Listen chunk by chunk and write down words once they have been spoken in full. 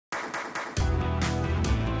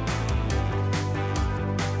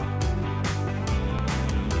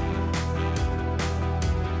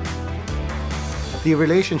The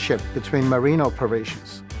relationship between marine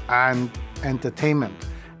operations and entertainment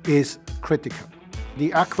is critical.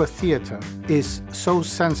 The Aqua Theatre is so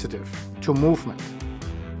sensitive to movement,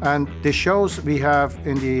 and the shows we have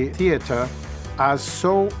in the theatre are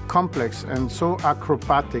so complex and so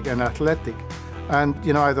acrobatic and athletic. And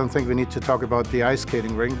I don't think we need to talk about the ice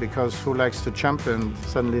skating ring, because who likes to jump and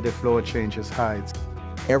suddenly the floor changes heights.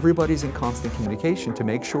 Everybody's in constant communication to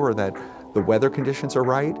make sure that the weather conditions are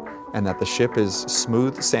right and that the ship is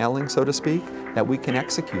smooth sailing, so to speak, that we can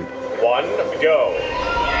execute. 1, go.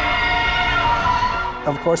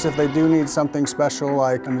 Of course, if they do need something special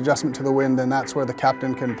like an adjustment to the wind, then that's where the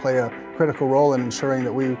captain can play a critical role in ensuring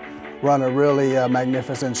that we run a really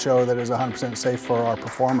magnificent show that is 100% safe for our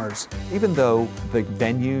performers. Even though the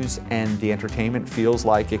venues and the entertainment feels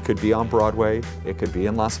like it could be on Broadway, it could be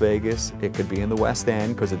in Las Vegas, it could be in the West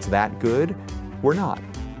End because it's that good, we're not.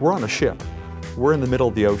 We're on a ship. We're in the middle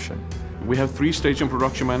of the ocean. We have 3 stage and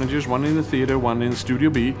production managers, one in the theater, one in Studio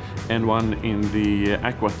B, and one in the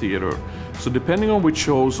Aqua Theatre. So depending on which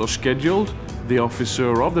shows are scheduled, the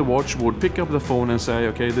officer of the watch would pick up the phone and say,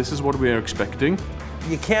 okay, this is what we are expecting.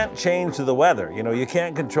 You can't change the weather, you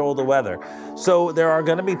can't control the weather. So there are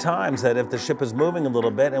going to be times that if the ship is moving a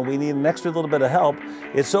little bit and we need an extra little bit of help,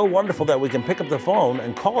 it's so wonderful that we can pick up the phone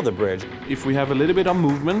and call the bridge. If we have a little bit of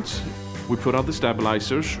movement, we put out the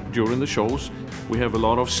stabilizers during the shows. We have a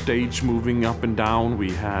lot of stage moving up and down.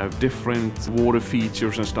 We have different water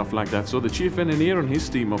features and stuff like that. So the chief engineer and his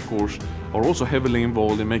team, of course, are also heavily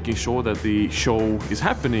involved in making sure that the show is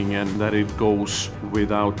happening and that it goes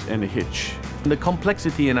without any hitch. The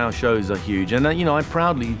complexity in our shows are huge, and I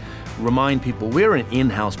proudly remind people we're an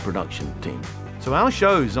in-house production team. So our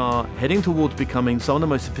shows are heading towards becoming some of the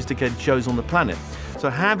most sophisticated shows on the planet. So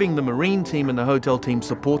having the marine team and the hotel team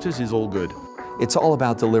support us is all good. It's all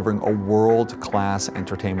about delivering a world-class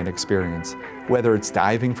entertainment experience. Whether it's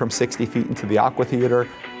diving from 60 feet into the Aqua Theatre,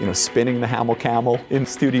 spinning the Hamel Camel in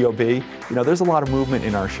Studio B, there's a lot of movement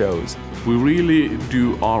in our shows. We really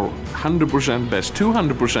do our 100% best,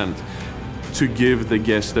 200%, to give the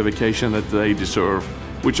guests the vacation that they deserve,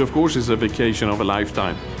 which of course is a vacation of a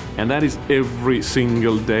lifetime. And that is every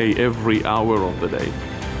single day, every hour of the day.